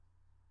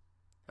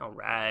All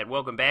right,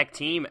 welcome back,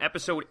 team.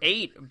 Episode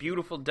 8,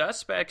 Beautiful Dust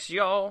Specks,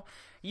 y'all.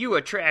 You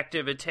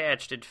attractive,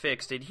 attached, and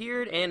fixed,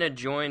 adhered, and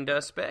adjoined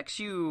dust specks.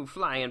 You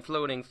flying,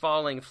 floating,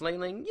 falling,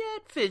 flailing,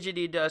 yet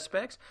fidgety dust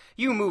specks.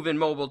 You moving,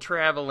 mobile,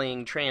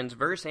 traveling,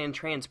 transverse, and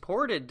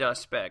transported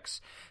dust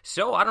specks.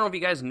 So, I don't know if you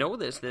guys know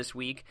this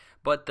week,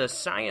 but the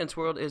science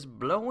world is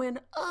blowing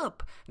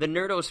up. The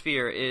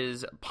nerdosphere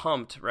is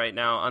pumped right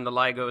now on the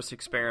LIGOS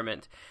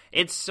experiment.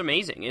 It's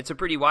amazing. It's a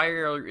pretty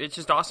wire. It's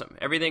just awesome.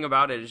 Everything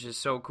about it is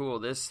just so cool.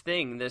 This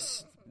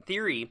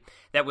theory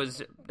that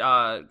was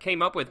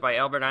came up with by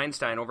Albert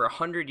Einstein over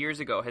 100 years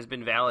ago has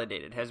been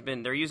validated.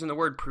 They're using the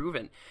word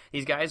proven.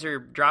 These guys are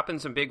dropping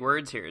some big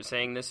words here,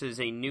 saying this is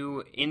a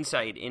new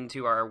insight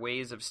into our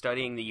ways of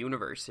studying the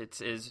universe.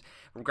 It's as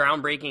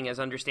groundbreaking as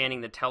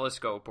understanding the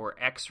telescope or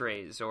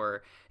X-rays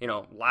or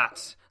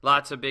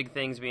lots of big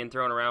things being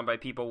thrown around by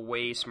people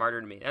way smarter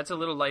than me. That's a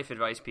little life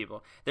advice,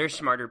 people. There's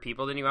smarter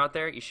people than you out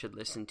there. You should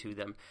listen to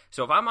them.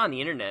 So if I'm on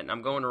the internet and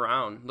I'm going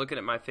around looking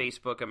at my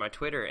Facebook and my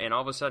Twitter, and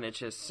all of a sudden it's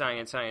just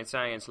science,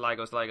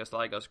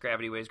 LIGOS,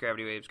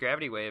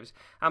 gravity waves,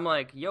 I'm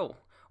like, yo,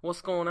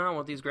 what's going on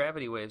with these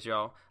gravity waves,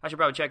 y'all? I should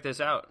probably check this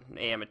out.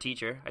 A, I'm a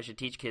teacher. I should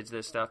teach kids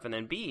this stuff. And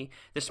then B,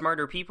 the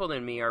smarter people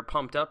than me are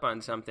pumped up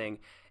on something.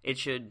 It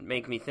should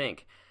make me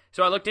think.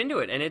 So I looked into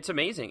it, and it's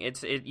amazing.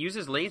 It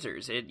uses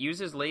lasers. It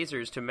uses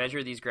lasers to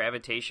measure these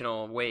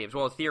gravitational waves.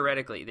 Well,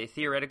 they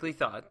theoretically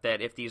thought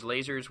that if these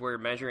lasers were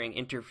measuring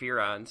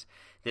interferons,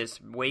 this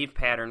wave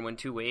pattern when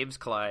two waves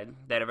collide,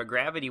 that if a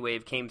gravity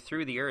wave came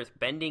through the Earth,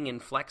 bending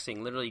and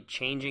flexing, literally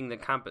changing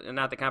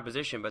not the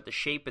composition, but the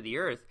shape of the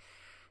Earth,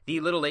 the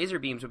little laser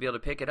beams would be able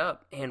to pick it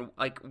up. And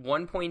like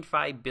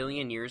 1.5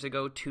 billion years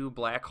ago, two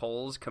black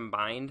holes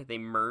combined. They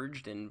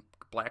merged in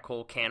black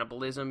hole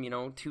cannibalism,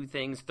 two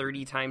things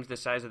 30 times the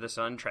size of the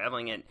sun,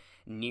 traveling at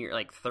near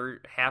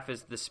half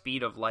as the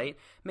speed of light.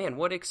 Man,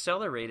 what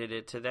accelerated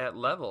it to that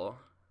level?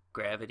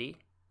 Gravity.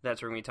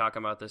 That's what we're going to be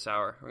talking about this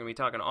hour. We're going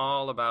to be talking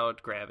all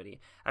about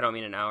gravity. I don't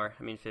mean an hour.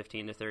 I mean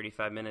 15 to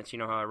 35 minutes. You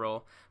know how I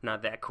roll. I'm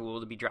not that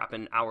cool to be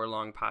dropping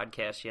hour-long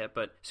podcasts yet,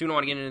 but soon I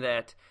want to get into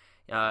that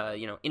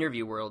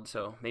interview world,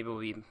 so maybe we'll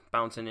be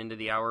bouncing into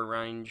the hour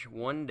range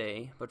one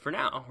day. But for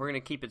now, we're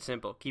going to keep it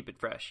simple, keep it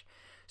fresh.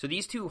 So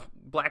these two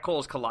black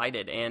holes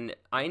collided, and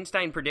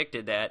Einstein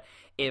predicted that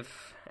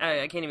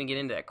I can't even get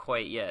into that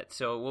quite yet,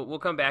 so we'll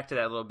come back to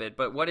that a little bit.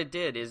 But what it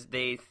did is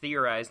they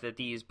theorized that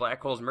these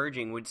black holes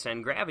merging would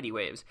send gravity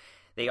waves.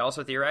 They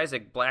also theorized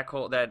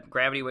that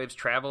gravity waves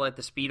travel at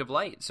the speed of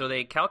light. So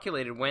they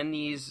calculated when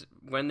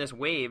this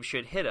wave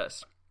should hit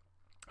us.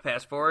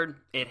 Fast forward,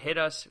 it hit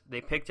us, they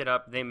picked it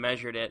up, they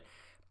measured it,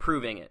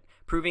 proving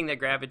that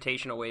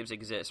gravitational waves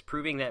exist,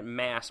 proving that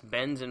mass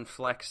bends and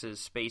flexes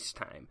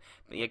space-time.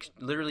 It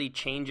literally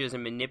changes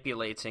and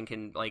manipulates and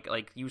can,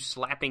 like you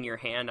slapping your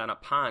hand on a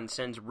pond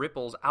sends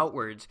ripples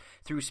outwards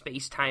through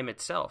space-time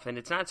itself. And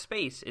it's not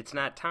space, it's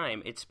not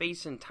time, it's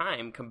space and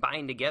time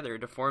combined together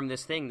to form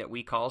this thing that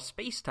we call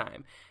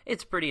space-time.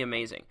 It's pretty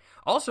amazing.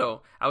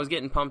 Also, I was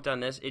getting pumped on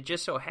this. It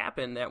just so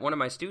happened that one of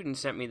my students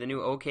sent me the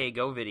new OK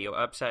Go video,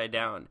 Upside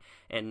Down,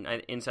 and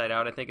Inside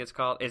Out, I think it's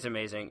called. It's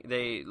amazing.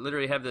 They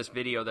literally have this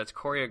video that's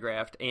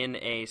choreographed in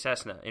a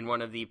Cessna, in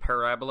one of the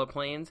parabola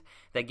planes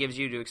that gives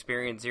you to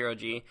experience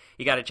zero-G.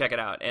 You got to check it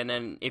out. And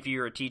then if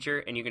you're a teacher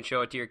and you can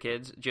show it to your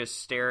kids,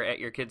 just stare at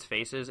your kids'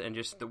 faces and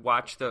just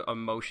watch the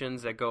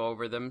emotions that go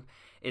over them.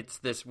 It's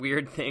this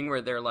weird thing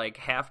where they're like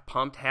half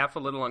pumped, half a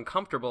little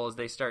uncomfortable as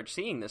they start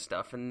seeing this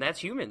stuff. And that's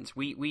humans.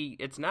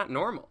 It's not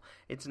normal.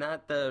 It's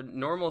not the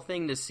normal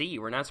thing to see.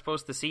 We're not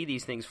supposed to see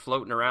these things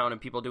floating around and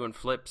people doing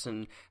flips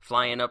and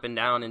flying up and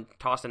down and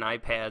tossing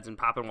iPads and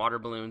popping water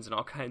balloons and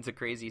all kinds of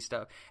crazy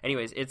stuff.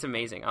 Anyways, it's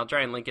amazing. I'll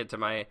try and link it to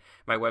my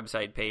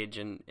website page,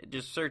 and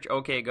just search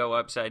OK Go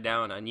Upside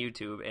Down on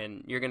YouTube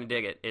and you're going to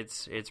dig it.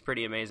 It's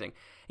pretty amazing.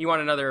 You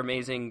want another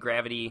amazing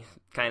gravity,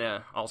 kind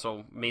of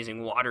also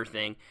amazing water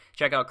thing,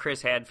 check out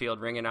Chris Hadfield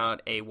bringing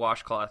out a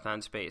washcloth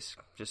on space.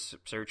 Just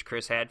search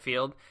Chris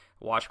Hadfield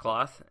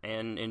washcloth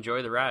and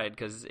enjoy the ride,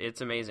 because it's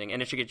amazing,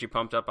 and it should get you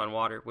pumped up on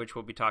water, which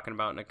we'll be talking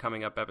about in a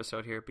coming up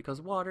episode here,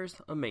 because water's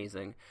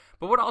amazing.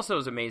 But what also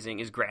is amazing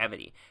is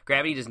gravity.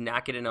 Gravity does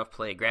not get enough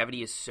play.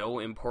 Gravity is so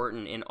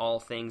important in all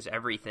things,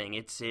 everything.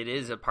 It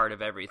is a part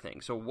of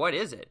everything. So what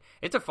is it?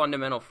 It's a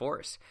fundamental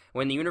force.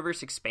 When the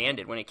universe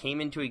expanded, when it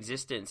came into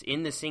existence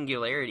in the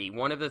singularity,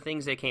 one of the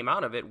things that came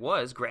out of it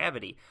was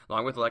gravity,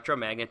 along with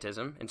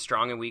electromagnetism and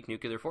strong and weak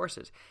nuclear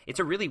forces. It's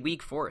a really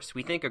weak force.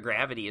 We think of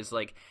gravity as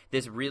like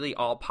this really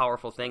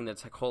all-powerful thing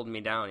that's like holding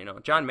me down.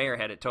 John Mayer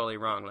had it totally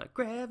wrong. Like,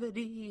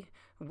 gravity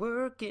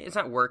working. It's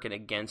not working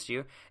against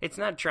you. It's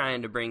not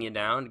trying to bring you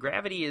down.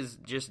 Gravity is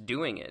just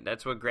doing it.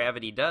 That's what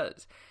gravity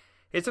does.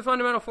 It's a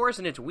fundamental force,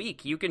 and it's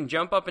weak. You can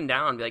jump up and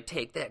down and be like,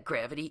 take that,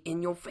 gravity,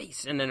 in your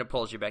face. And then it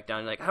pulls you back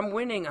down. You're like, I'm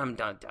winning. I'm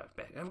done.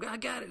 I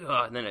got it.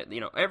 Oh, and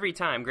then, every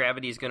time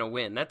gravity is going to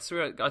win. That's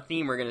a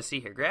theme we're going to see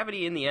here.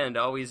 Gravity, in the end,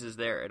 always is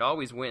there. It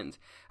always wins.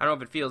 I don't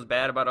know if it feels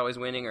bad about always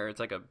winning, or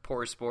it's like a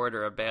poor sport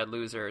or a bad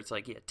loser. It's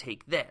like, yeah,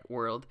 take that,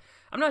 world.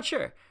 I'm not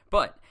sure.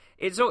 But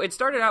It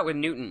started out with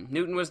Newton.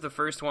 Newton was the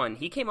first one.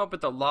 He came up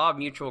with the law of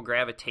mutual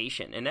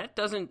gravitation, and that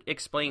doesn't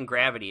explain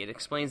gravity. It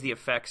explains the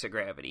effects of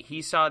gravity.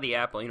 He saw the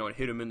apple, it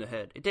hit him in the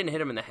head. It didn't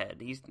hit him in the head.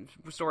 The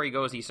story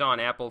goes he saw an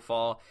apple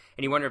fall,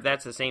 and you wonder if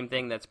that's the same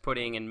thing that's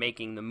putting and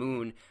making the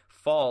moon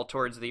fall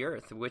towards the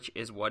Earth, which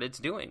is what it's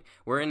doing.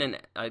 We're in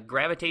a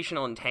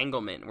gravitational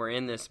entanglement. We're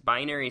in this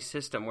binary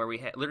system where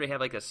we literally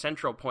have like a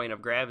central point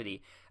of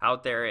gravity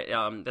out there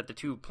that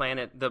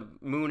the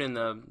moon and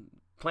the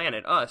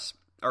planet, us,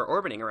 are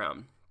orbiting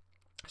around.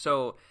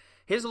 So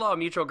his law of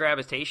mutual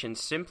gravitation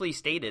simply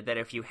stated that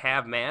if you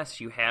have mass,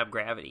 you have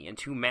gravity, and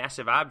two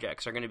massive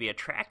objects are going to be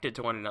attracted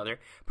to one another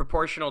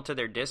proportional to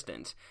their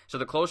distance. So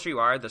the closer you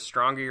are, the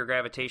stronger your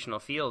gravitational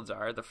fields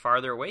are. The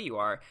farther away you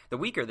are, the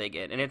weaker they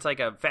get. And it's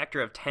like a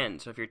factor of 10.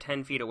 So if you're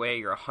 10 feet away,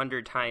 you're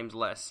 100 times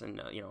less. And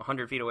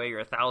 100 feet away, you're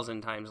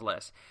 1,000 times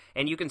less.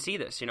 And you can see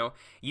this.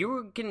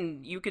 You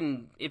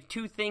can if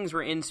two things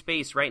were in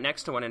space right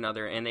next to one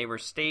another and they were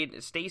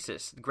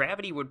stasis,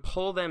 gravity would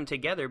pull them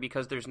together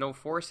because there's no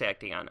force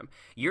acting on them.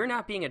 You're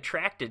not being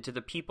attracted to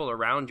the people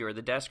around you or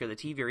the desk or the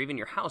TV or even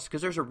your house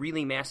because there's a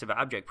really massive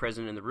object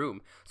present in the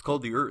room. It's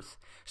called the Earth.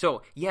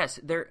 So yes,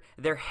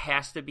 there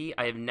has to be.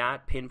 I have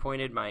not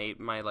pinpointed my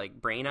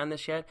brain on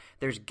this yet.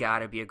 There's got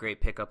to be a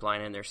great pickup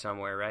line in there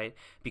somewhere, right?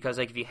 Because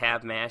if you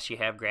have mass, you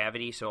have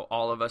gravity. So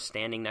all of us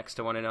standing next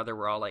to one another,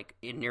 we're all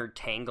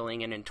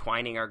intertangling and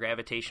entwining our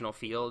gravitational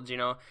fields.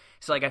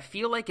 So I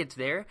feel like it's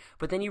there,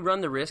 but then you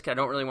run the risk. I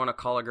don't really want to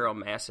call a girl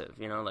massive.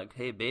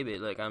 Hey baby,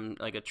 I'm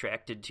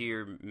attracted to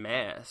your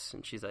mass,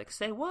 and she's like,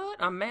 say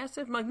what? I'm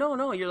massive? I'm like,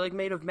 no, you're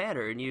made of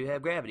matter and you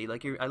have gravity.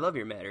 I love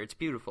your matter. It's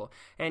beautiful.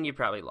 And you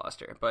probably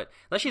lost her. But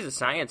unless she's a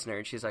science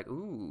nerd, she's like,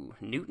 ooh,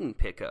 Newton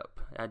pickup.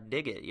 I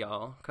dig it,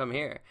 y'all. Come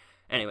here.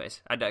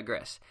 Anyways, I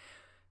digress.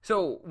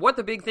 So what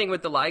the big thing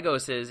with the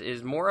LIGOS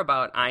is more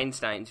about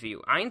Einstein's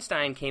view.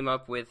 Einstein came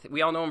up with,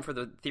 we all know him for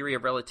the theory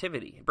of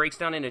relativity. It breaks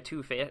down into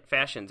two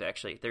fashions,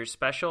 actually. There's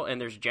special and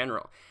there's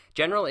general.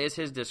 General is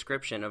his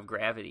description of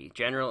gravity.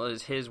 General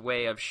is his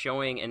way of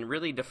showing and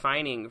really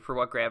defining for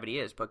what gravity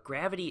is. But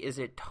gravity is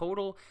a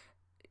total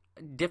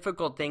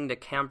difficult thing to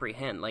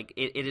comprehend.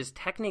 It is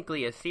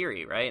technically a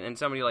theory, right? And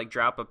somebody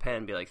drop a pen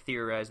and be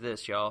theorize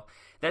this, y'all.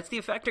 That's the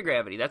effect of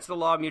gravity. That's the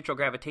law of mutual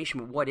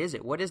gravitation. But what is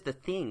it? What is the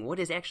thing? What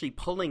is actually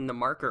pulling the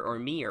marker or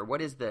me? Or what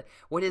is the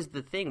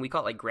thing? We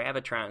call it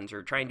gravitrons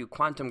or trying to do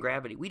quantum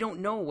gravity. We don't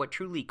know what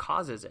truly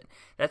causes it.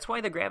 That's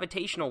why the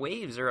gravitational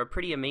waves are a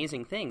pretty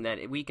amazing thing,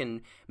 that we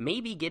can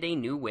maybe get a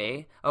new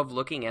way of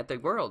looking at the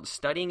world,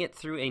 studying it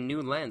through a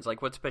new lens.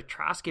 Like what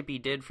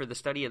spectroscopy did for the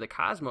study of the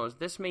cosmos,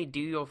 this may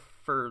do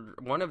for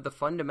one of the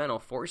fundamental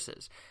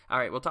forces. All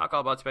right, we'll talk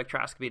all about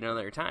spectroscopy at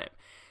another time.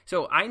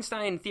 So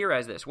Einstein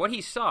theorized this. What he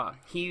saw,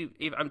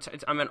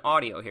 I'm an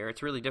audio here.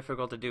 It's really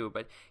difficult to do,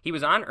 but he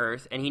was on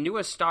Earth, and he knew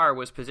a star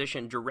was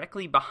positioned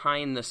directly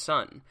behind the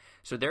sun.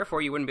 So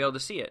therefore, you wouldn't be able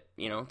to see it.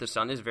 The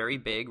sun is very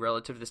big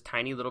relative to this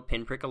tiny little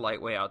pinprick of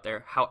light way out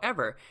there.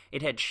 However,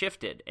 it had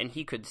shifted, and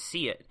he could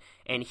see it.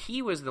 And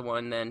he was the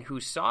one then who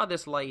saw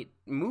this light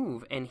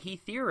move, and he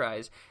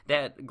theorized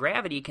that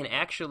gravity can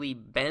actually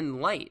bend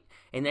light.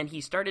 And then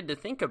he started to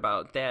think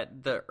about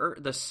that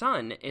the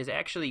sun is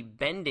actually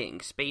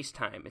bending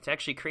space-time. It's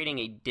actually creating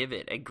a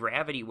divot, a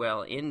gravity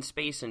well in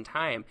space and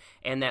time,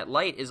 and that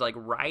light is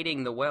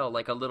riding the well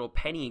like a little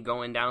penny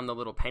going down the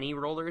little penny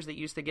rollers that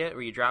you used to get,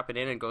 where you drop it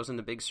in and it goes in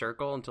the big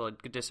circle until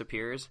it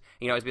disappears.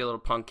 You always be a little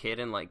punk kid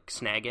and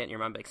snag it, and your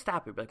mom be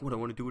stop it. Be what, I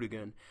want to do it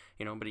again.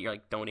 But you're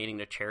donating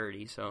to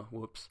charity, so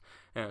whoops.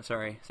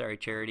 Sorry,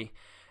 charity.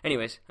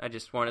 Anyways, I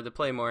just wanted to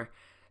play more.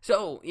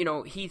 So,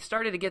 he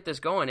started to get this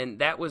going, and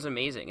that was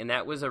amazing, and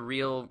that was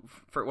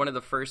for one of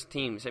the first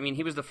teams. I mean,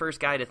 he was the first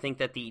guy to think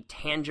that the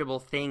tangible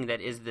thing that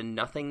is the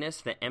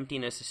nothingness, the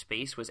emptiness of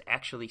space, was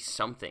actually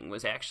something,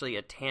 was actually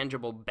a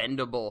tangible,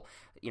 bendable,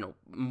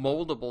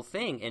 moldable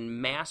thing, and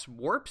mass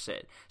warps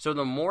it. So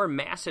the more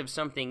massive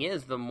something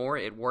is, the more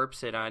it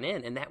warps it on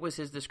in, and that was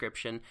his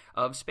description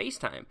of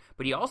space-time.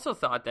 But he also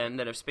thought then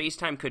that if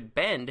space-time could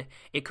bend,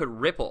 it could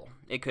ripple,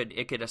 it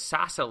could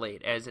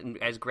oscillate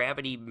as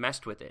gravity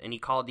messed with it, and he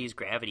called these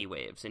gravity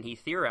waves. And he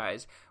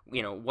theorized,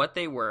 what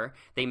they were.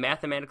 They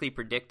mathematically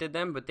predicted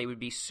them, but they would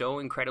be so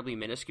incredibly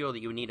minuscule that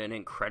you would need an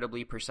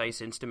incredibly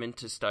precise instrument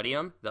to study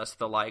them. Thus,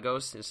 the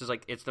LIGOS. This is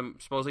it's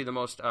supposedly the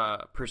most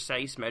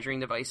precise measuring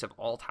device of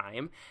all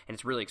time, and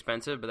it's really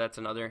expensive. But that's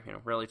another,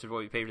 relative to what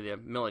we pay for the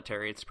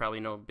military, it's probably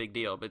no big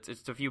deal. But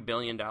it's a few $1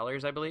 billion,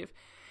 I believe.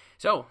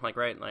 So, I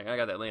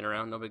got that laying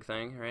around, no big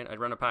thing, right? I'd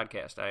run a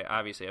podcast. I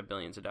obviously have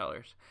billions of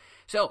dollars.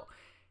 So,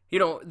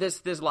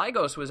 this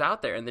LIGOS was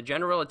out there, and the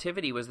general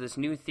relativity was this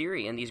new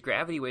theory, and these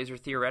gravity waves are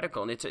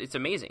theoretical, and it's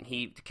amazing.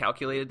 He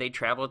calculated they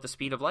travel at the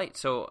speed of light.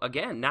 So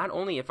again, not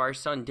only if our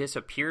sun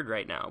disappeared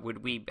right now,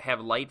 would we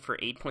have light for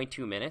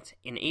 8.2 minutes?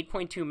 In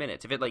 8.2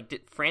 minutes, if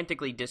it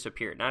frantically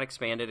disappeared, not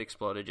expanded,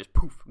 exploded, just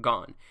poof,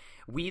 gone,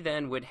 we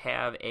then would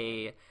have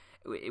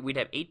we'd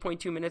have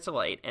 8.2 minutes of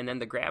light, and then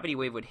the gravity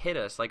wave would hit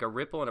us like a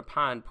ripple in a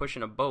pond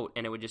pushing a boat,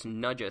 and it would just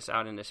nudge us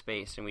out into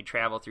space, and we'd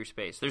travel through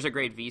space. There's a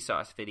great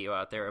Vsauce video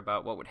out there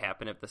about what would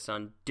happen if the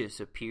sun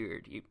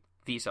disappeared.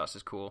 Vsauce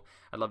is cool.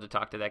 I'd love to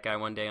talk to that guy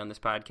one day on this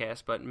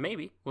podcast, but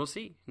maybe. We'll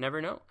see.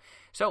 Never know.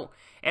 So,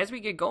 as we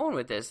get going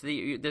with this,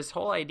 this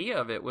whole idea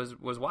of it was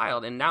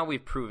wild, and now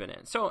we've proven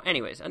it. So,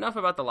 anyways, enough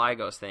about the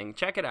LIGOS thing.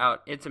 Check it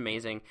out. It's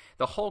amazing.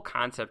 The whole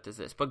concept is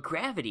this. But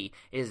gravity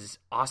is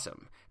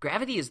awesome.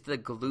 Gravity is the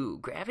glue.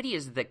 Gravity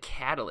is the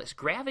catalyst.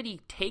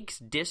 Gravity takes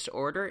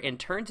disorder and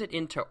turns it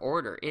into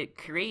order. It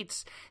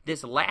creates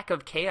this lack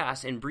of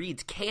chaos and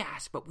breeds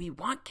chaos, but we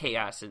want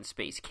chaos in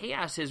space.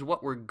 Chaos is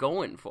what we're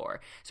going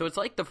for. So it's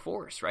like the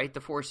Force, right?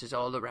 The Force is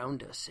all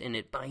around us, and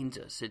it binds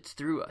us. It's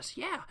through us.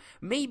 Yeah,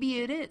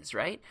 maybe it is,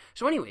 right?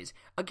 So anyways,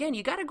 again,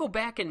 you got to go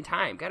back in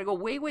time. Got to go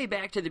way, way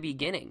back to the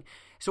beginning.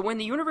 So when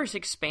the universe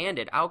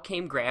expanded, out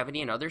came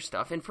gravity and other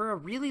stuff, and for a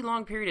really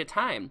long period of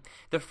time,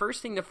 the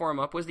first thing to form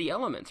up was the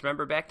elements.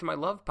 Remember back to my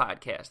love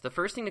podcast. The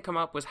first thing to come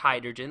up was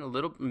hydrogen,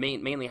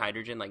 mainly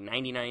hydrogen, like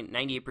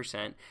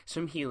 98%,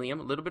 some helium,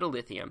 a little bit of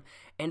lithium,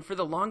 and for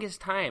the longest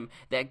time,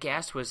 that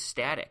gas was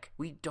static.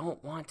 We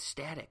don't want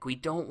static. We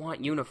don't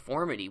want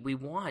uniformity. We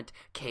want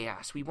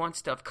chaos. We want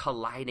stuff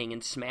colliding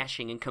and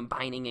smashing and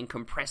combining and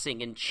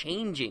compressing and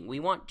changing. We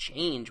want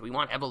change. We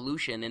want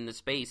evolution in the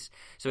space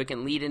so it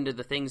can lead into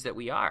the things that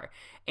we are.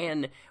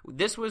 And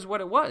this was what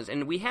it was,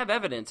 and we have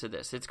evidence of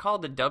this. It's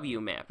called the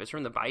WMAP. It's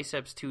from the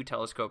Biceps 2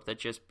 telescope that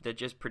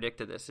just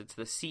predicted this. It's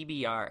the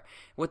CBR.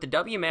 What the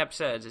WMAP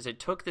says is it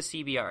took the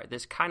CBR,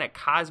 this kind of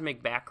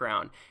cosmic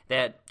background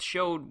that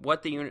showed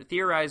what the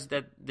theorized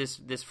that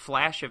this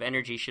flash of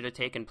energy should have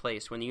taken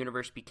place when the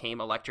universe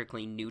became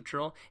electrically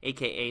neutral,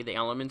 aka the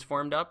elements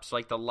formed up, so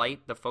like the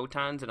light, the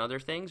photons, and other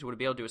things would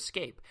be able to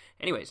escape.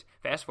 Anyways,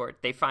 fast forward,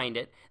 they find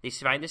it. They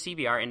find the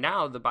CBR, and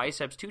now the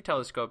Biceps 2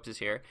 telescopes is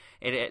here.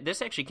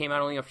 This actually came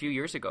out only a few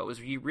years ago. It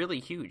was really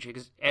huge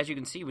because, as you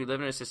can see, we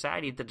live in a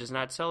society that does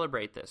not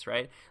celebrate this,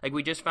 right? Like,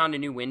 we just found a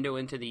new window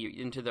into the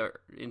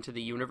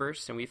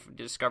universe, and we've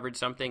discovered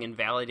something and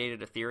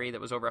validated a theory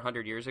that was over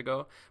 100 years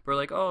ago. We're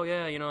like, oh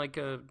yeah, like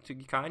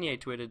Kanye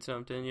tweeted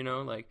something,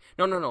 like,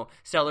 no,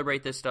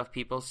 celebrate this stuff,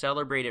 people.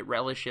 Celebrate it,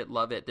 relish it,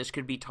 love it. This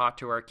could be taught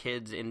to our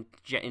kids in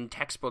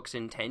textbooks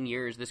in 10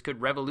 years. This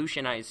could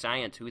revolutionize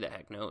science. Who the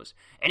heck knows?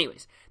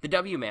 Anyways, the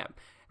WMAP.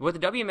 What the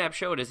WMAP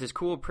showed is this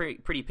cool,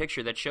 pretty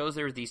picture that shows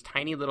there's these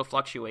tiny little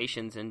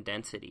fluctuations in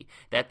density.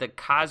 That the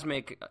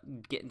cosmic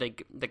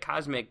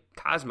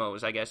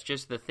cosmos, I guess,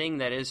 just the thing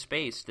that is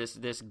space,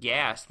 this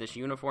gas, this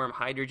uniform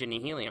hydrogen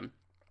and helium,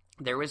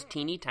 there was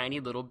teeny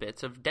tiny little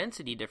bits of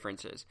density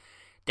differences.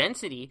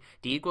 Density,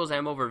 D equals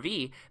M over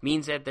V,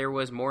 means that there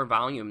was more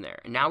volume there.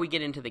 Now we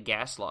get into the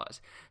gas laws.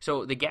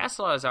 So the gas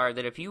laws are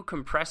that if you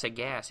compress a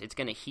gas, it's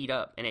going to heat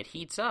up, and it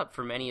heats up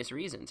for many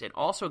reasons. It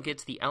also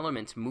gets the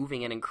elements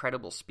moving at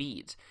incredible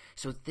speeds.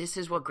 So this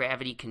is what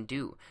gravity can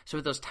do. So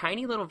with those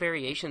tiny little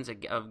variations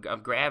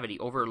of gravity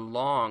over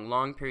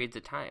long periods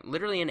of time,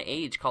 literally an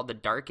age called the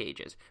Dark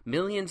Ages,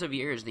 millions of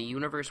years, the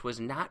universe was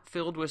not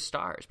filled with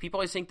stars. People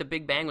always think the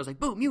Big Bang was like,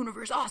 boom,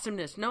 universe,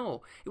 awesomeness.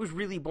 No, it was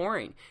really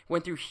boring. It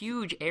went through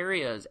huge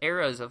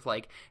eras of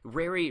like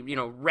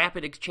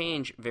rapid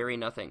exchange, very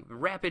nothing,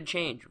 rapid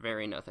change,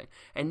 very nothing,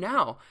 and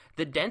now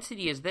the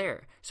density is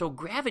there. So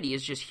gravity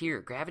is just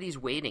here. Gravity is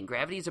waiting.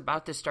 Gravity is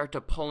about to start to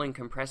pull and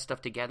compress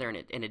stuff together,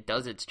 and it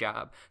does its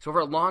job. So over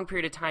a long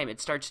period of time, it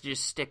starts to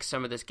just stick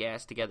some of this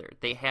gas together.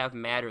 They have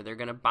matter. They're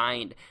going to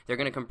bind. They're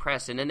going to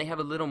compress, and then they have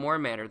a little more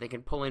matter. They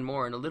can pull in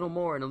more and a little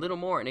more and a little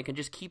more, and it can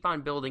just keep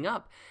on building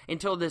up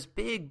until this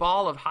big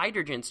ball of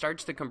hydrogen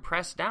starts to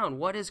compress down.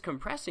 What is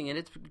compressing it?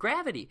 It's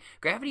gravity.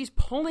 Gravity's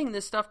pulling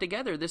this stuff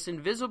together, this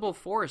invisible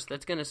force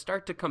that's going to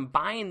start to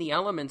combine the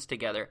elements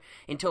together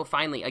until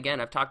finally, again,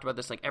 I've talked about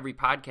this like every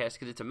podcast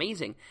because it's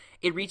amazing,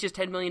 it reaches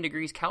 10 million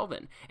degrees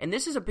Kelvin. And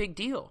this is a big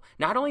deal.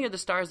 Not only are the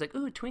stars like,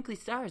 ooh, twinkly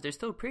stars, they're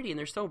so pretty and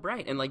they're so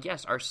bright. And like,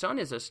 yes, our sun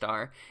is a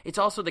star. It's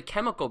also the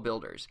chemical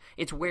builders.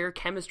 It's where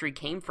chemistry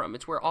came from.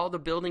 It's where all the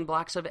building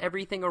blocks of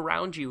everything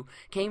around you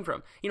came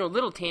from.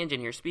 Little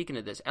tangent here, speaking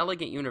of this,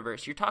 Elegant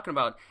Universe, you're talking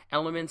about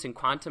elements and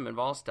quantum and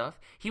all stuff.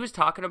 He was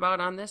talking about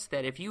on this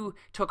that if you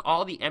took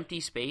all the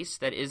empty space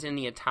that is in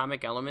the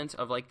atomic elements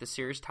of like the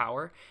Sears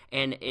Tower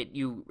and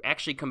you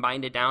actually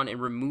combined it down and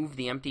removed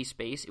the empty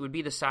space, it would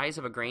be the size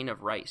of a grain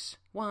of rice.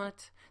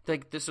 What?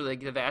 Like this,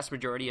 like the vast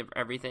majority of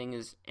everything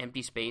is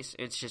empty space.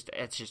 It's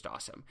just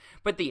awesome.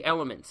 But the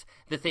elements,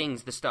 the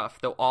things, the stuff,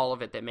 all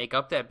of it that make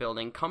up that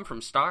building come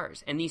from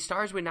stars, and these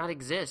stars would not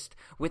exist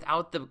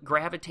without the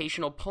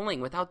gravitational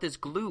pulling, without this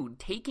glue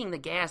taking the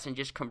gas and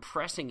just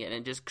compressing it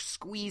and just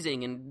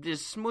squeezing and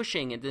just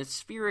smushing in this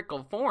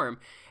spherical form.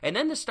 And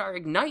then the star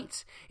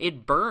ignites.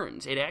 It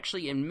burns. It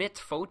actually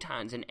emits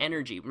photons and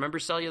energy. Remember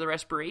cellular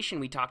respiration?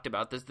 We talked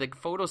about this. The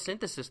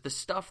photosynthesis, the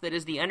stuff that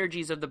is the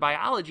energies of the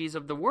biologies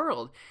of the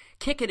world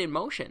kick it in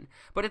motion.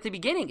 But at the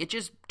beginning, it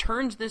just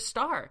turns this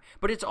star.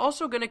 But it's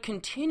also going to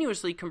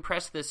continuously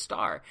compress this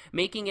star,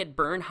 making it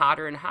burn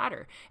hotter and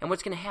hotter. And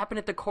what's going to happen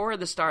at the core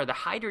of the star, the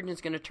hydrogen is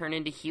going to turn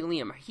into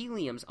helium.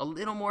 Helium's a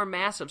little more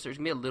massive, so there's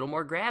going to be a little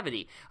more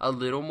gravity, a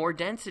little more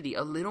density,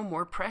 a little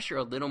more pressure,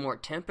 a little more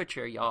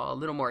temperature, y'all, a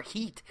little more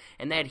heat.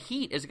 And that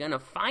heat is going to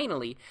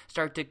finally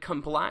start to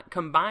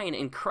combine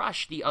and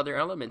crush the other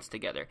elements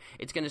together.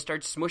 It's going to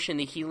start smushing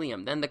the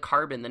helium, then the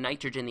carbon, the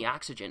nitrogen, the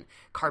oxygen.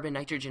 Carbon,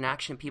 nitrogen,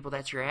 oxygen, people,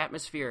 that's your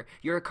atmosphere.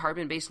 You're a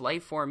carbon-based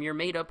life form. You're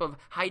made up of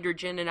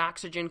hydrogen and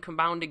oxygen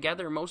combined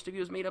together. Most of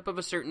you is made up of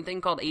a certain thing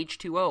called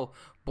H2O,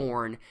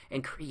 born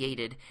and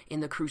created in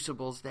the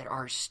crucibles that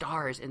are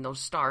stars, and those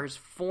stars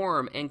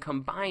form and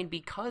combine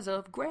because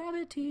of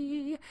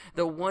gravity,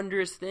 the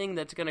wondrous thing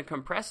that's going to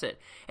compress it.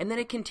 And then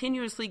it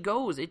continuously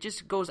goes. It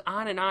just goes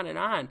on and on and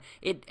on.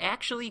 It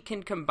actually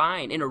can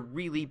combine in a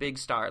really big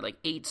star, like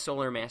 8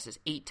 solar masses,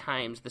 8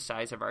 times the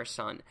size of our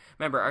sun.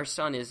 Remember, our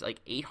sun is like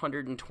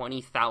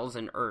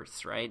 820,000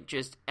 Earths, right?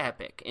 Just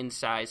epic in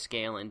size,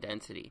 scale, and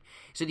density.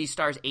 So these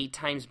stars 8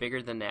 times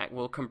bigger than that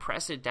will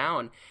compress it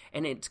down,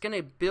 and it's going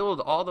to build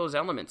all those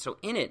elements. So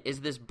in it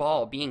is this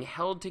ball being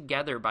held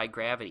together by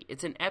gravity.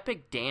 It's an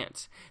epic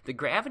dance. The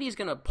gravity is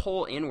going to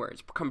pull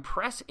inwards,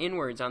 compress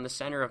inwards on the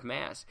center of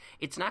mass.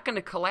 It's not going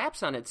to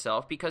collapse on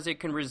itself because it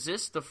can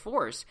resist the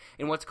force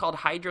in what's called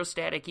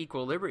hydrostatic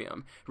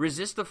equilibrium,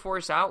 resist the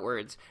force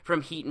outwards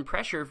from heat and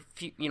pressure,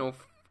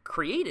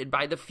 created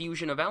by the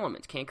fusion of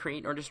elements. Can't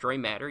create nor destroy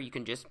matter. You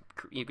can just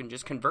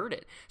convert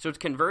it. So it's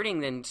converting,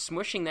 then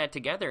smushing that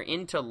together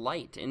into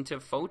light, into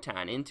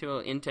photon,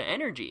 into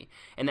energy,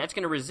 and that's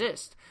going to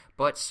resist.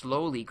 But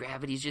slowly,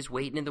 gravity's just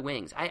waiting in the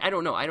wings. I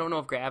don't know. I don't know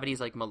if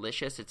gravity's like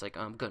malicious. It's like,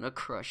 I'm gonna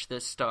crush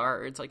this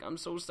star. It's like, I'm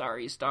so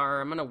sorry,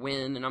 star. I'm gonna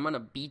win, and I'm gonna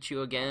beat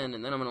you again,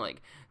 and then I'm gonna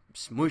like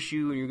smush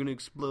you and you're gonna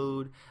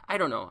explode. I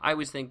don't know. I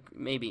always think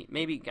maybe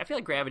I feel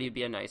like gravity would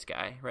be a nice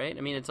guy, right?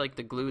 I mean, it's like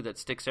the glue that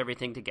sticks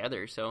everything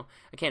together, so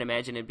I can't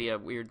imagine it'd be a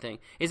weird thing.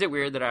 Is it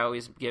weird that I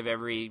always give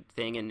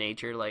everything in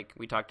nature, like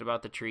we talked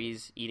about the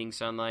trees eating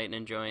sunlight and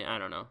enjoying? I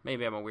don't know.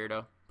 Maybe I'm a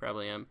weirdo.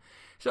 Probably am.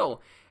 So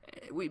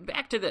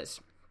back to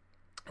this.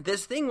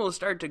 This thing will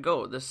start to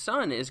go. The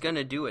sun is going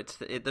to do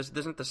this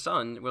isn't the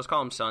sun. We'll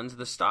call them suns,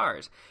 the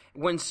stars.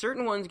 When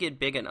certain ones get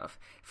big enough,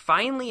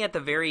 finally at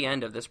the very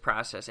end of this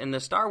process, and the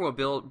star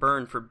will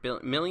burn for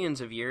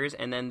millions of years,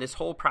 and then this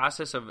whole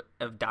process of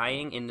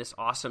dying in this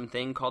awesome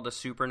thing called a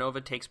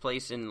supernova takes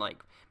place in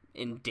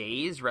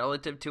days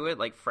relative to it,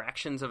 like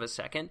fractions of a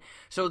second.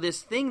 So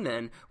this thing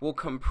then will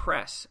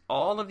compress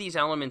all of these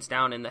elements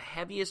down, and the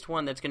heaviest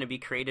one that's going to be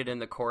created in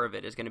the core of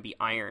it is going to be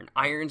iron.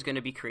 Iron's going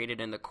to be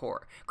created in the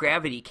core.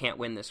 Gravity can't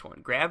win this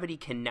one. Gravity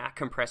cannot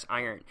compress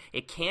iron.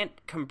 It can't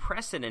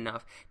compress it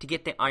enough to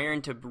get the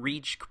iron to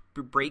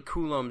break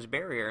Coulomb's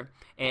barrier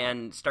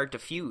and start to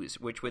fuse,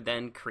 which would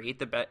then create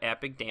the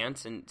epic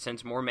dance, and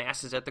since more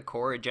mass is at the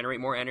core, it'd generate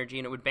more energy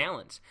and it would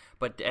balance.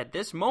 But at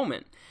this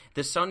moment,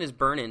 the sun is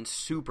burning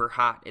super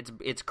hot.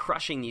 It's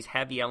crushing these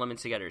heavy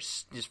elements together,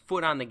 just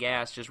foot on the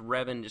gas, just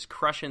revving, just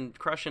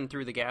crushing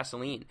through the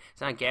gasoline.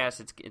 It's not gas,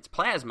 it's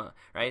plasma,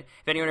 right?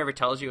 If anyone ever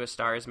tells you a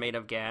star is made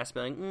of gas, be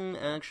like,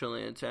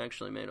 actually, it's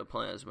actually made of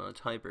plasma.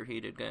 It's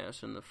hyperheated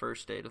gas in the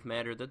first state of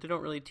matter that they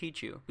don't really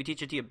teach you. We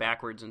teach it to you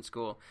backwards in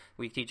school.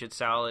 We teach it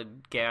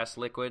solid, gas,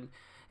 liquid,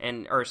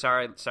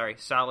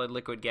 solid,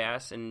 liquid,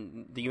 gas,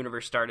 and the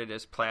universe started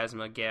as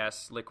plasma,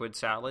 gas, liquid,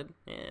 solid.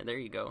 Yeah, there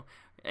you go.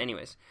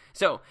 Anyways,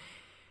 so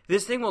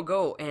this thing will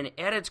go, and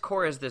at its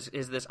core is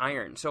this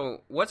iron.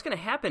 So what's going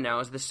to happen now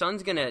is the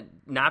sun's going to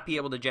not be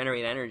able to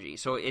generate energy.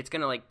 So it's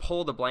going to like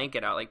pull the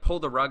blanket out, like pull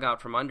the rug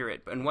out from under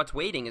it. And what's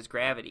waiting is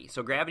gravity.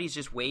 So gravity's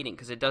just waiting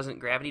because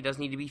gravity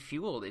doesn't need to be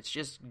fueled. It's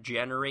just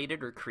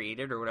generated or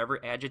created or whatever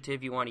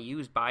adjective you want to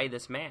use by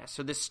this mass.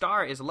 So this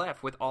star is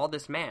left with all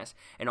this mass,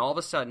 and all of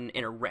a sudden,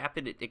 in a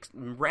rapid,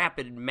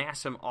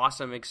 massive,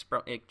 awesome,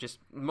 just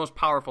most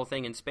powerful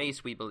thing in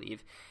space, we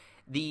believe,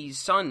 the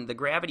sun, the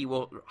gravity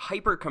will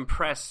hyper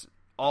compress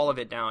all of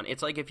it down.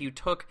 It's like if you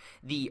took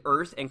the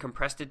Earth and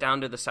compressed it down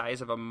to the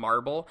size of a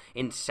marble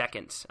in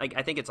seconds. Like,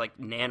 I think it's like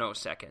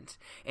nanoseconds.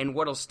 And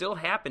what'll still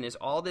happen is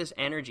all this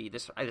energy,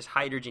 this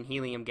hydrogen,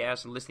 helium,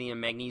 gas,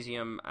 lithium,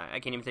 magnesium, I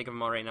can't even think of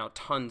them all right now,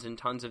 tons and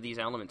tons of these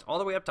elements, all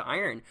the way up to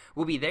iron,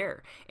 will be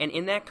there. And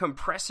in that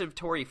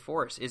compressivatory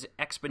force is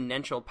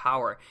exponential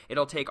power.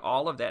 It'll take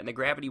all of that, and the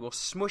gravity will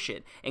smush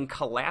it and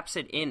collapse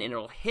it in, and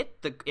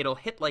it'll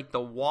hit like the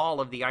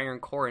wall of the iron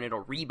core, and it'll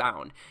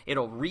rebound.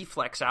 It'll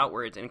reflex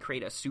outwards and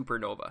create a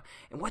supernova.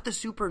 And what the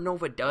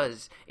supernova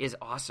does is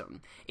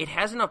awesome. It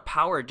has enough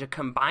power to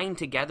combine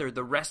together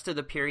the rest of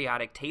the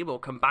periodic table,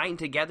 combine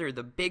together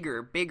the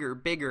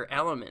bigger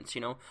elements,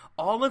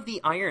 all of the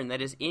iron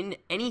that is in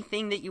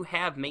anything that you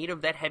have made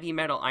of that heavy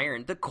metal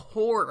iron. The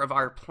core of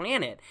our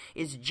planet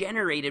is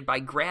generated by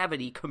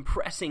gravity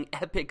compressing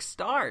epic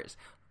stars.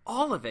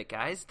 All of it,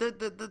 guys.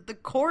 The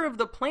core of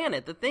the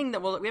planet, the thing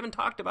that we haven't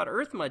talked about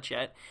Earth much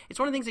yet, it's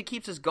one of the things that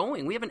keeps us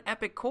going. We have an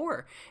epic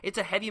core. It's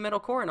a heavy metal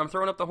core, and I'm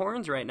throwing up the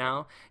horns right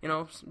now,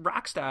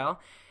 rock style.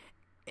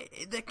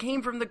 that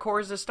came from the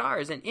cores of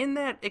stars. And in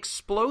that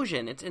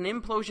explosion, it's an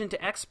implosion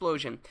to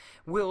explosion,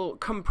 will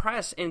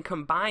compress and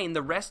combine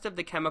the rest of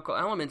the chemical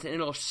elements, and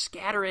it'll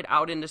scatter it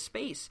out into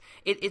space.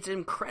 It's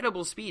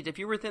incredible speed. If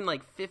you're within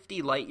like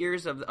 50 light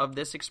years of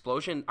this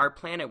explosion, our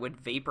planet would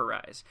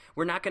vaporize.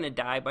 We're not going to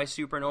die by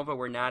supernova.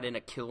 We're not in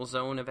a kill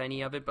zone of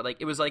any of it, but like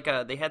it was like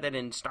they had that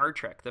in Star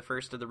Trek, the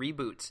first of the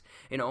reboots,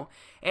 and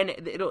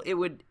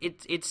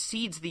it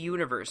seeds the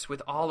universe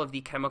with all of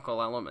the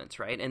chemical elements,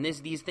 right? And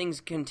these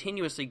things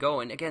continuously go,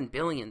 and again,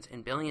 billions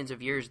and billions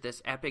of years,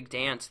 this epic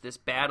dance, this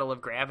battle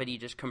of gravity,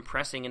 just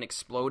compressing and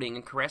exploding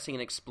and caressing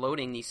and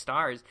exploding these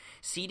stars,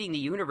 seeding the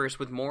universe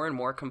with more and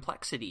more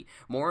complexity,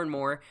 more and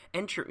more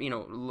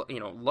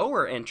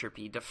lower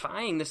entropy,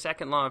 defying the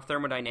second law of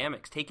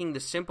thermodynamics, taking the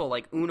simple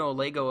like Uno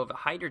Lego of a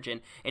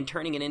hydrogen and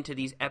turning it into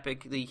these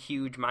epically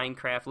huge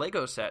Minecraft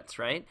Lego sets,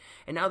 right?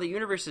 And now the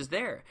universe is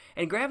there,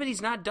 and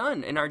gravity's not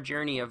done in our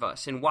journey of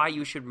us, and why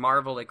you should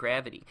marvel at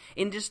gravity.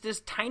 In just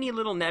this tiny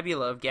little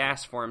nebula of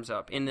gas forms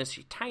up in this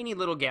tiny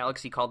little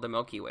galaxy called the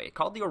Milky Way,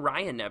 called the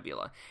Orion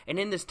Nebula, and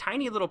in this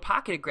tiny little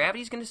pocket,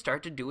 gravity's going to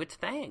start to do its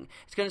thing.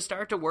 It's going to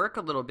start to work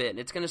a little bit, and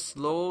it's going to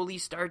slowly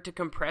start to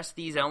compress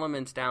these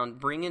elements down,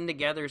 bringing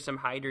together some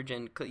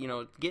hydrogen,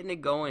 getting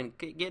it going,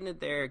 getting it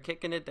there,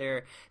 kicking it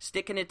there,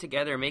 sticking it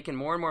together, making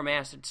more and more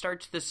mass. It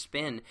starts to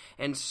spin,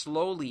 and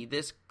slowly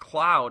this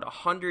cloud,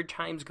 100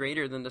 times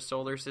greater than the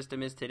solar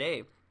system is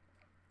today,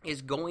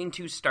 is going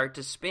to start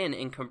to spin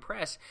and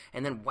compress,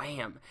 and then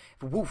wham,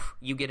 woof,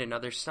 you get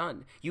another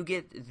sun. You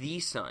get the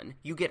sun.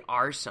 You get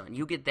our sun.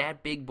 You get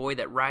that big boy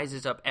that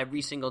rises up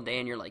every single day,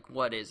 and you're like,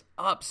 what is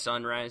up,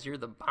 sunrise? You're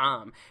the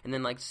bomb. And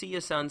then like, see you,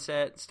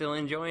 sunset. Still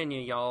enjoying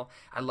you, y'all.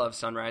 I love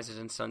sunrises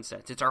and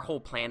sunsets. It's our whole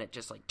planet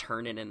just like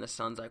turning, and the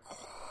sun's like,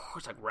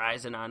 it's like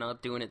rising on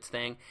up, doing its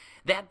thing.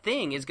 That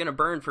thing is going to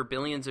burn for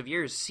billions of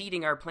years,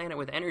 seeding our planet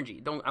with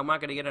energy. I'm not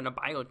going to get on a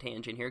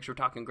biotangent here because we're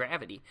talking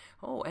gravity.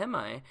 Oh, am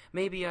I?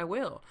 Maybe I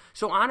will.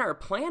 So on our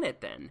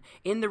planet then,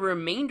 in the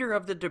remainder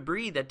of the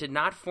debris that did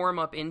not form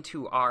up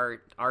into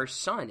our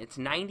sun, it's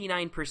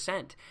 99%,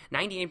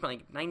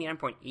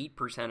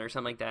 99.8% or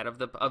something like that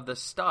of the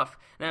stuff.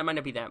 Now, it might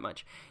not be that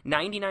much.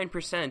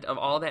 99% of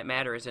all that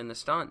matter is in the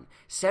sun.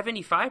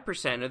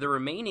 75% of the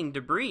remaining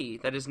debris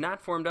that is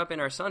not formed up in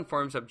our sun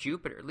forms up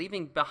Jupiter,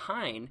 leaving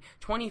behind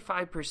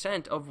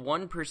 25% of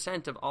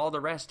 1% of all the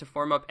rest to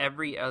form up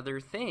every other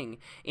thing,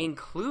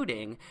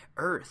 including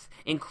Earth,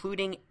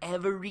 including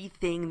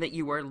everything that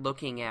you are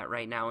looking at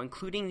right now,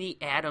 including the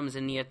atoms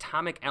and the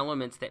atomic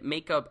elements that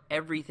make up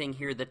everything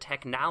here, the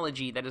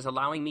technology that is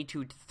allowing me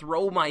to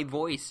throw my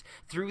voice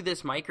through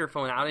this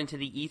microphone out into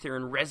the ether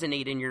and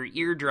resonate in your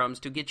eardrums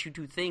to get you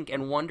to think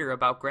and wonder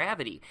about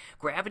gravity.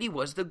 Gravity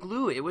was the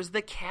glue. It was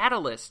the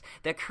catalyst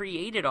that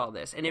created all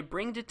this, and it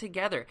brings it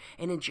together.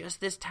 And in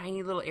just this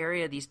tiny little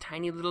area, these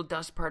tiny little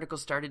dust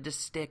particles started to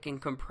stick and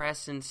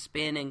compress and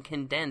spin and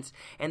condense,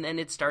 and then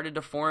it started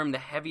to form. The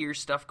heavier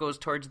stuff goes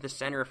towards the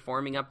center,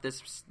 forming up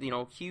this,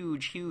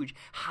 huge,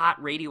 hot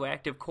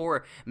radioactive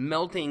core,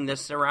 melting the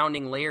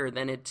surrounding layer.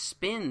 Then it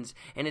spins,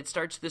 and it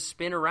starts to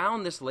spin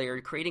around this layer,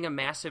 creating a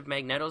massive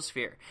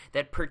magnetosphere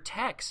that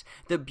protects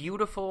the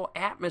beautiful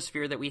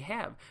atmosphere that we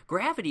have.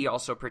 Gravity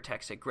also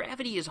protects it.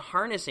 Gravity is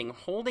harnessing,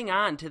 holding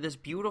on to this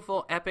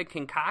beautiful, epic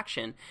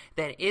concoction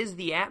that is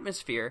the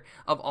atmosphere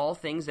of all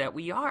things that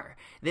we are.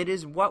 That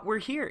is what we're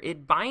here.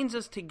 It binds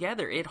us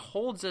together. It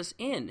holds us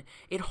in.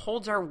 It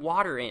holds our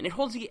water in. It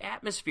holds the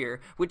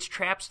atmosphere, which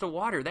traps the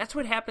water. That's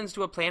what happens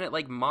to a planet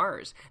like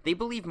Mars. They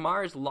believe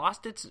Mars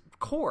lost its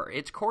core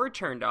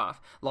turned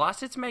off,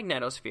 lost its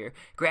magnetosphere.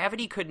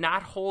 Gravity could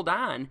not hold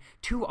on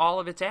to all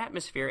of its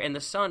atmosphere, and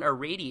the sun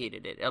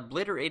irradiated it,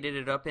 obliterated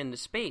it up into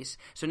space.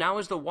 So now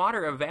as the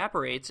water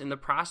evaporates in the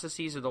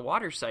processes of the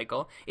water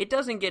cycle, it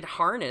doesn't get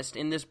harnessed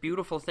in this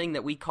beautiful thing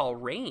that we call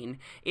rain.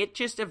 It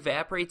just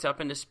evaporates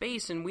up into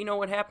space, and we know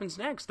what happens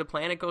next. The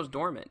planet goes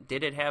dormant.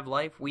 Did it have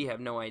life? We have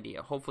no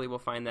idea. Hopefully we'll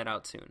find that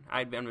out soon.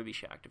 I'm going to be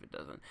shocked if it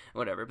doesn't.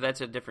 Whatever, but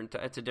that's a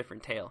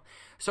different tale.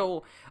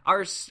 So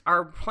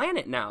our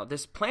planet now,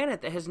 this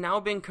planet that has now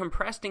been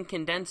compressed and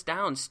condensed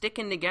down,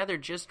 sticking together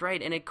just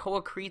right, and it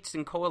co-accretes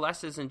and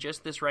coalesces in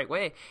just this right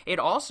way. It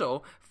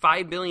also,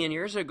 5 billion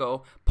years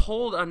ago,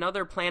 pulled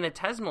another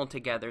planetesimal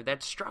together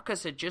that struck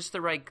us at just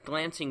the right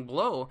glancing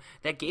blow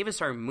that gave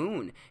us our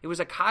moon. It was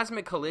a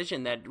cosmic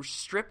collision that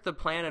stripped the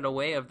planet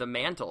away of the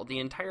mantle, the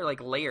entire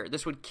layer.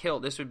 This would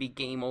be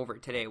game over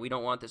today. We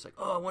don't want this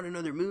I want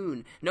another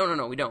moon.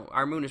 No, we don't.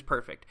 Our moon is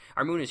perfect.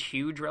 Our moon is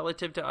huge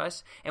relative to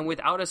us, and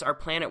without us, our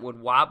planet would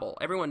wobble.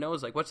 Everyone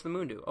knows, what's the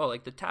moon do? Oh,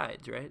 the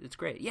tides, right? It's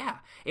great. Yeah.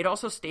 It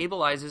also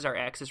stabilizes our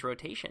axis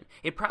rotation.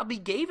 It probably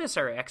gave us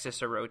our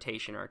axis of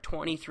rotation, our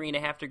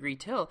 23.5 degree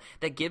tilt,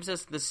 that gives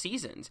us the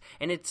seasons,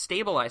 and it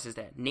stabilizes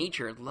that.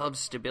 Nature loves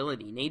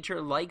stability.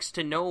 Nature likes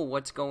to know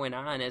what's going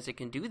on as it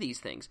can do these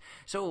things.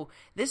 So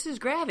this is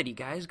gravity,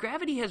 guys.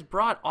 Gravity has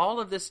brought all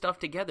of this stuff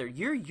together.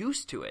 You're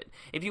used to it.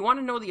 If you want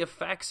to know the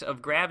effects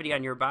of gravity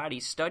on your body,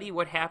 study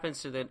what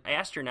happens to the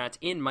astronauts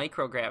in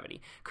microgravity.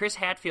 Chris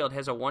Hadfield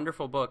has a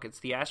wonderful book. It's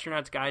The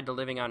Astronaut's Guide to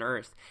Living on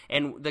Earth.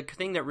 And the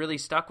thing that really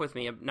stuck with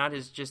me, not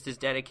just his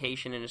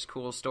dedication and his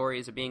cool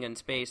stories of being in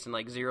space and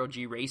like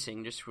zero-G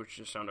racing, which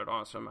just sounded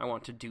awesome. I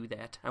want to do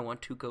that. I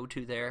want to go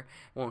to there.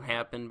 Won't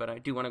happen, but I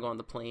do want to go on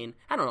the plane.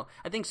 I don't know.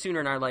 I think sooner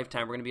in our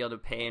lifetime we're going to be able to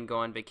pay and go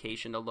on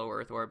vacation to low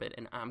Earth orbit,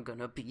 and I'm going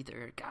to be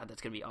there. God,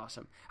 that's going to be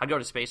awesome. I'd go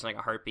to space in like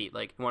a heartbeat.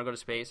 Like, you want to go to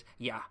space?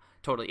 Yeah,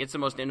 totally. It's the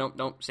most,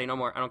 don't say no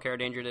more. I don't care how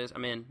dangerous it is.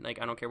 I'm in.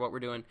 Like, I don't care what we're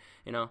doing,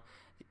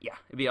 Yeah,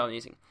 it'd be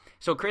amazing.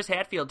 So Chris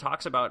Hadfield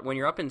talks about when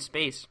you're up in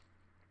space,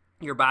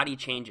 your body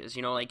changes,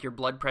 like your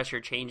blood pressure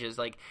changes.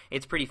 Like,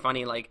 it's pretty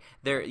funny. Like,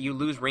 you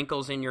lose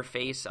wrinkles in your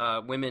face.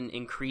 Women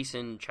increase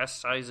in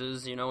chest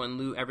sizes,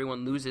 and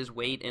everyone loses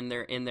weight in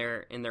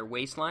their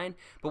waistline.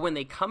 But when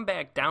they come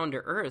back down to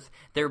Earth,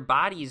 their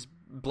body's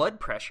blood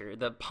pressure,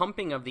 the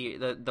pumping of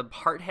the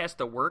heart has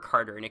to work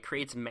harder, and it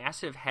creates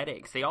massive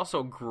headaches. They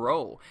also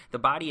grow. The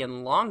body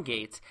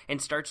elongates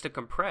and starts to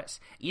compress.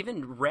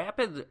 Even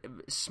rapid,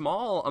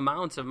 small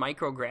amounts of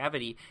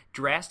microgravity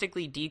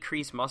drastically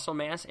decrease muscle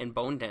mass and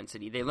bone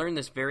density. They learned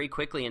this very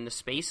quickly in the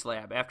space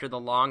lab after the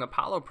long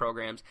Apollo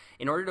programs.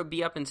 In order to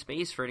be up in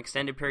space for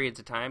extended periods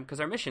of time,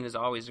 because our mission is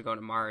always to go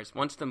to Mars.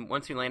 Once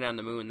we land on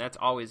the moon, that's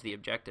always the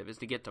objective, is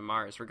to get to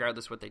Mars,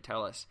 regardless what they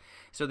tell us.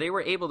 So they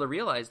were able to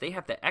realize they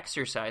have to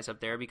exercise up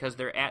there because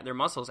their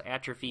muscles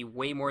atrophy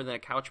way more than a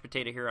couch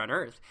potato here on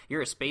Earth.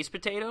 You're a space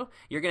potato,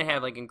 you're going to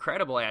have like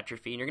incredible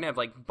atrophy, and you're going to have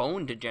like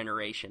bone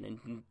degeneration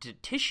and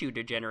tissue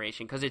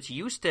degeneration because it's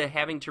used to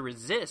having to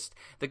resist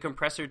the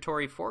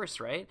compressatory force,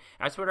 right?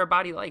 That's what our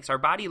body likes. Our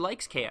body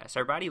likes chaos.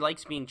 Our body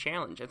likes being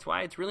challenged. That's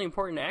why it's really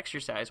important to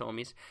exercise,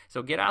 homies.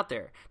 So get out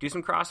there. Do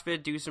some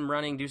CrossFit, do some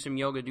running, do some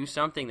yoga, do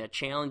something that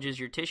challenges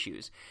your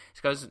tissues. It's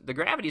because the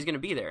gravity is going to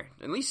be there.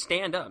 At least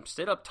stand up.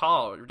 Sit up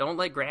tall. Don't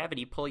let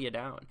gravity pull you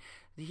down.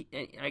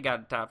 I got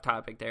a top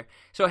topic there.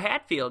 So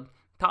Hadfield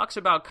talks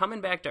about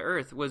coming back to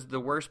Earth was the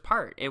worst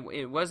part.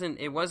 It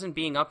wasn't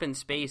being up in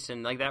space,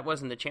 and like that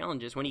wasn't the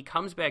challenges. When he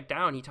comes back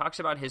down, he talks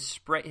about his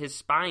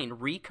spine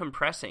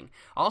recompressing.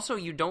 Also,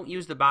 you don't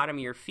use the bottom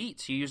of your feet,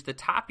 so you use the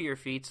top of your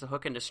feet to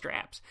hook into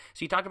straps. So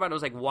he talked about it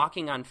was like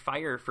walking on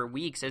fire for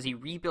weeks as he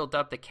rebuilt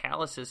up the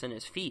calluses in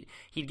his feet.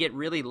 He'd get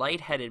really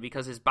lightheaded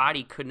because his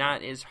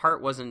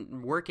heart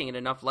wasn't working at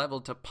enough level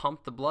to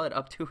pump the blood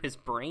up to his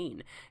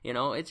brain.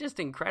 It's just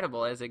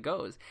incredible as it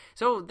goes.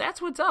 So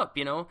that's what's up.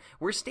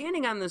 We're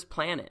standing on this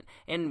planet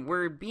and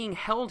we're being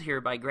held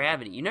here by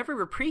gravity. You never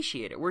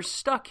appreciate it. We're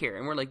stuck here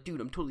and we're like, dude,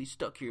 I'm totally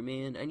stuck here,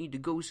 man. I need to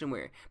go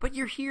somewhere. But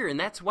you're here, and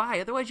that's why.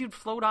 Otherwise you'd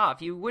float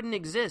off. You wouldn't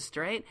exist,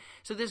 right?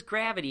 So this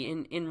gravity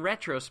in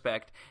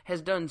retrospect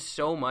has done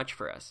so much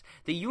for us.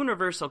 The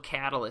universal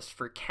catalyst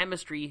for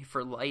chemistry,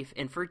 for life,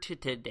 and for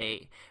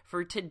today.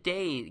 For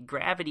today,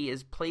 gravity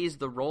plays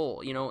the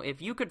role.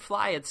 If you could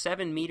fly at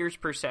 7 meters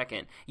per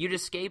second, you'd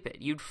escape it.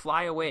 You'd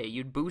fly away.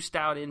 You'd boost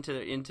out into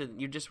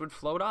you just would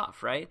float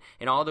off, right?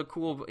 And all the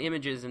cool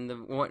images in the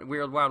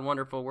weird, wild,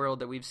 wonderful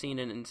world that we've seen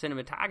in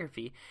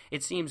cinematography,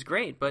 it seems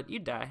great, but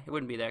you'd die. It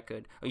wouldn't be that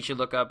good. You should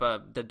look up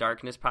the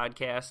Darkness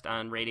podcast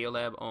on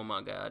Radiolab. Oh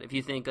my God. If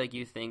you think like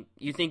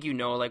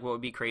what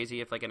would be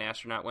crazy if like an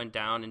astronaut went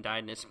down and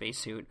died in a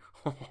spacesuit.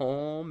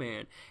 Oh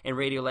man. And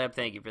Radiolab,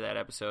 thank you for that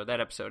episode. That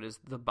episode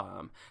is the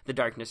bomb. The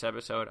Darkness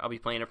episode. I'll be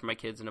playing it for my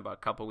kids in about a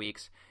couple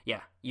weeks.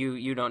 Yeah,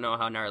 you don't know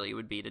how gnarly it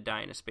would be to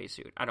die in a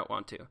spacesuit. I don't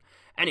want to.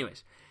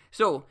 Anyways,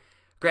 so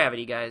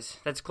gravity, guys.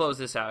 Let's close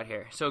this out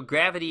here. So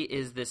gravity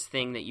is this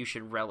thing that you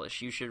should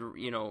relish. You should,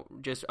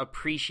 just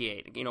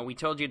appreciate. We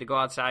told you to go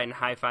outside and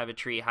high-five a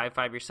tree,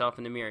 high-five yourself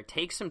in the mirror.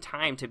 Take some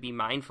time to be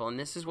mindful, and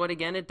this is what,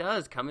 again, it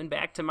does. Coming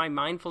back to my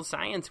mindful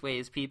science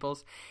ways,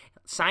 peoples.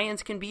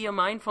 Science can be a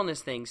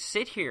mindfulness thing.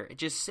 Sit here.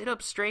 Just sit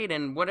up straight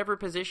in whatever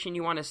position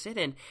you want to sit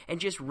in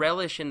and just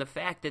relish in the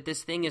fact that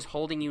this thing is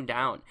holding you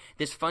down.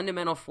 This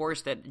fundamental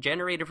force that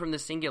generated from the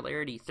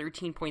singularity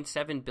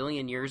 13.7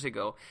 billion years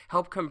ago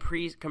helped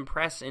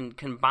compress and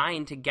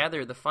combine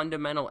together the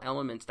fundamental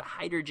elements, the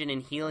hydrogen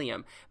and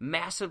helium,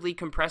 massively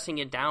compressing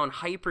it down,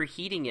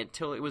 hyperheating it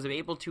till it was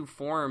able to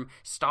form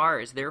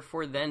stars,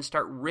 therefore then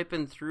start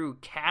ripping through,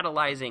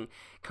 catalyzing,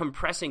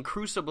 compressing,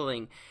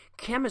 crucibling,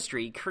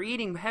 chemistry,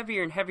 creating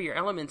heavier and heavier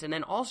elements, and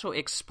then also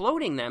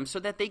exploding them so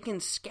that they can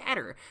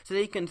scatter, so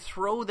they can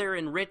throw their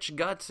enriched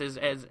guts, as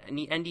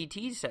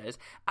NDT says,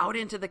 out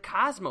into the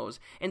cosmos.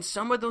 And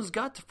some of those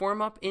guts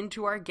form up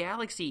into our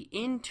galaxy,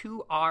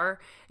 into our,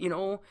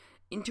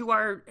 into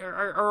our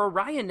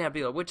Orion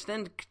Nebula, which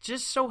then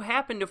just so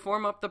happened to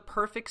form up the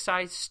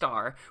perfect-sized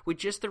star with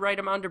just the right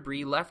amount of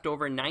debris left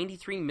over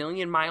 93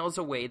 million miles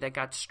away that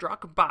got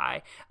struck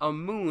by a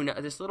moon,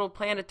 this little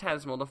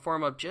planetesimal, to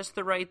form up just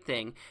the right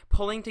thing,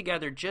 pulling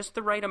together just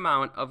the right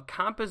amount of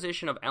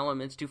composition of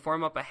elements to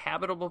form up a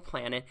habitable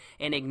planet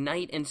and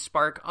ignite and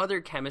spark other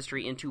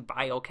chemistry into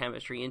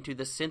biochemistry, into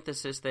the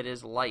synthesis that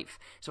is life.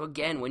 So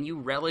again, when you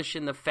relish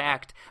in the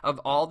fact of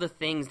all the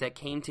things that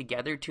came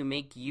together to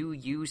make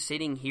you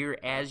sitting here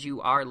as you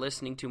are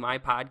listening to my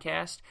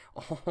podcast,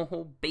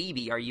 oh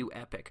baby, are you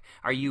epic?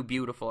 Are you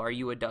beautiful? Are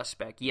you a dust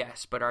speck?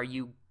 Yes, but are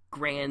you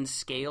grand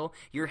scale?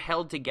 You're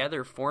held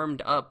together,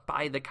 formed up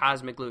by the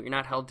cosmic glue. You're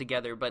not held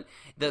together, but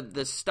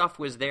the stuff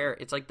was there.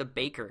 It's like the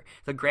baker.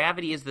 The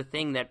gravity is the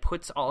thing that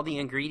puts all the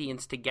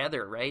ingredients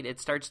together, right?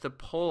 It starts to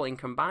pull and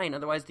combine.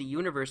 Otherwise, the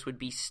universe would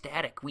be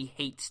static. We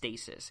hate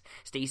stasis.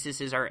 Stasis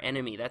is our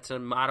enemy. That's a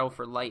motto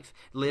for life.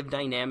 Live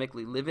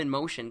dynamically. Live in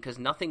motion, because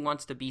nothing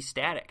wants to be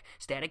static.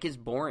 Static is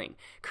boring.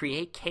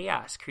 Create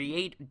chaos.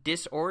 Create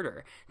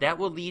disorder. That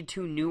will lead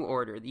to new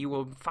order. You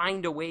will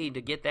find a way to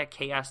get that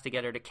chaos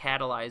together to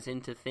catalyze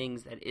into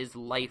things that is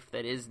life,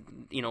 that is,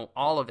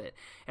 all of it.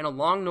 And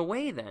along the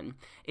way, then,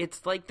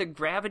 it's like the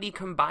gravity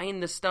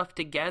combined the stuff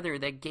together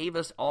that gave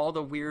us all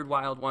the weird,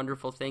 wild,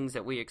 wonderful things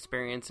that we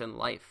experience in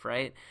life,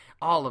 right?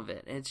 All of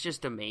it. And it's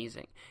just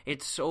amazing.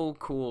 It's so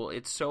cool.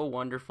 It's so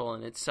wonderful.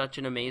 And it's such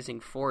an amazing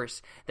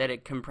force that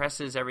it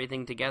compresses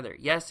everything together.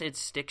 Yes, it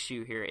sticks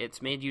you here.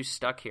 It's made you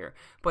stuck here.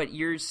 But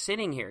you're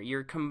sitting here.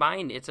 You're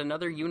combined. It's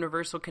another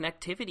universal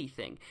connectivity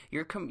thing.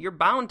 You're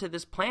bound to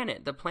this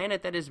planet. The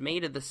planet that is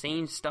made of the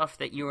same stuff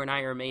that you and I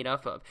are made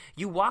up of.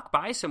 You walk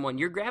by someone.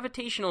 Your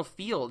gravitational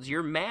fields,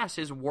 your mass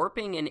is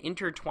warping and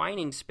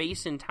intertwining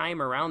space and time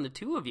around the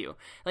two of you.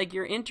 Like,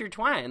 you're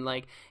intertwined.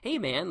 Like, hey,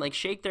 man, like,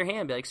 shake their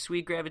hand. Be like,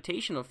 sweet gravitational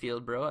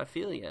field, bro, I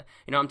feel you.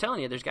 I'm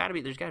telling you, there's got to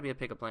be a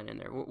pickup line in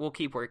there. We'll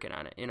keep working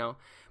on it,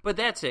 But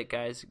that's it,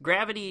 guys.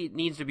 Gravity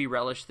needs to be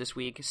relished this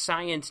week.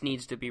 Science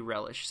needs to be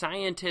relished.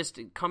 Scientists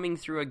coming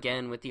through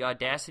again with the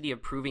audacity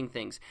of proving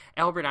things.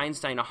 Albert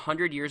Einstein,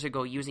 100 years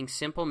ago, using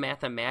simple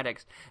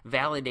mathematics,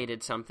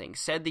 validated something,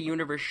 said the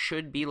universe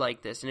should be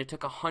like this, and it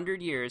took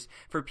 100 years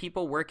for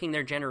people working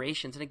their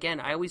generations. And again,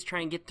 I always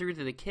try and get through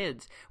to the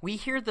kids. We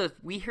hear the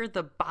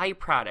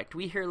byproduct.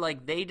 We hear,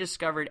 like, they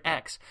discovered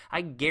X.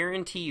 I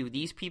guarantee you,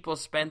 these people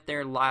spent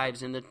their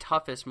lives in the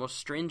toughest, most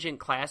stringent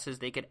classes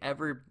they could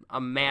ever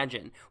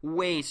imagine.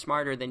 Way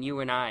smarter than you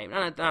and I.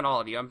 Not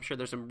all of you. I'm sure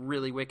there's some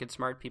really wicked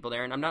smart people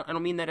there, and I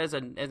don't mean that as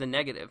a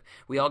negative.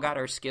 We all got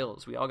our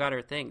skills. We all got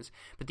our things.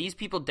 But these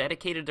people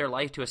dedicated their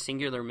life to a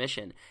singular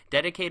mission,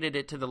 dedicated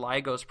it to the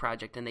LIGOS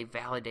project, and they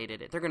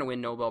validated it. They're going to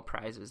win Nobel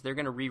Prizes. They're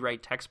going to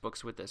rewrite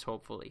textbooks with this,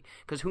 hopefully.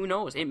 Because who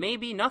knows? It may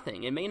be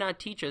nothing. It may not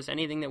teach us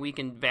anything that we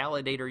can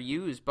validate or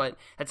use, but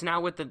that's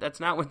not what the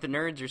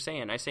nerds are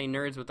saying. I say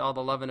nerds with all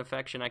the love and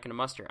affection I can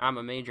muster. I'm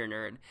a major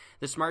nerd.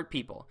 The smart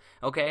people,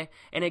 okay?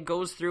 And it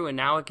goes through, and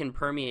now it can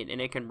permeate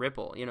and it can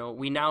ripple.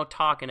 We now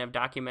talk and have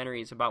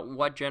documentaries about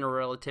what general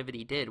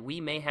relativity did. We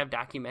may have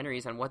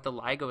documentaries on what the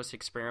LIGOS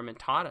experiment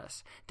taught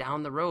us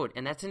down the road,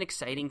 and that's an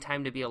exciting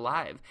time to be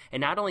alive. And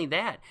not only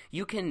that,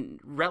 you can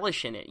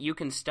relish in it. You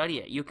can study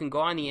it. You can go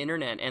on the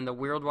internet and the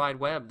World Wide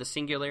Web, the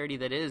singularity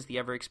that is the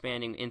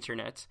ever-expanding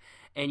internets,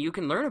 and you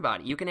can learn about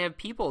it. You can have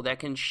people that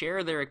can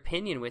share their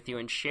opinion with you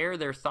and share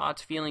their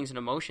thoughts, feelings, and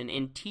emotion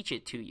and teach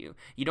it to you.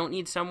 You don't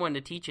need someone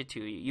to teach it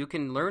to you. You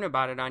can learn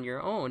about it on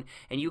your own,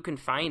 and you can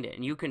find it,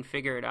 and you can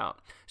figure it out.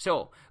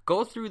 So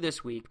go through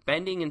this week,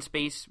 bending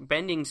space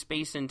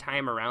and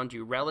time around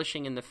you,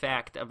 relishing in the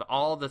fact of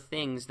all the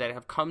things that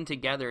have come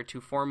together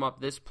to form up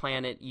this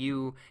planet,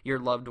 you, your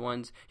loved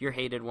ones, your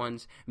hated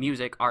ones,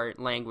 music, art,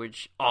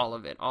 language, all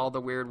of it, all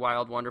the weird,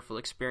 wild, wonderful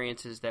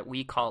experiences that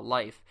we call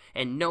life,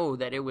 and know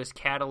that it was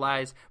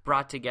catalyzed,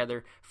 brought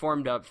together,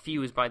 formed up,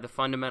 fused by the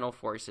fundamental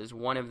forces,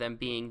 one of them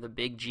being the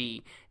big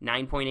G,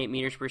 9.8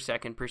 meters per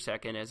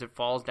second as it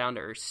falls down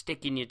to Earth,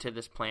 sticking you to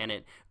this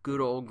planet, good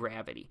old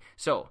gravity.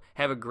 So,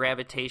 have a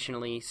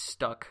gravitationally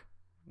stuck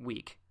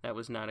week. That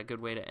was not a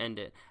good way to end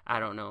it. I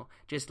don't know.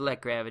 Just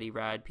let gravity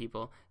ride,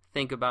 people.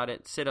 Think about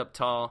it. Sit up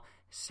tall.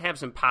 Have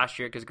some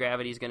posture, because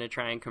gravity's going to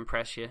try and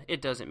compress you.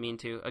 It doesn't mean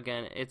to.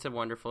 Again, it's a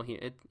wonderful...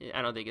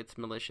 I don't think it's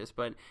malicious,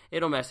 but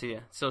it'll mess with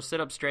you. So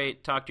sit up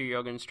straight, talk to your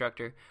yoga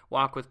instructor,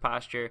 walk with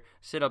posture,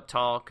 sit up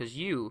tall, because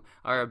you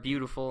are a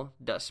beautiful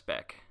dust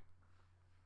speck.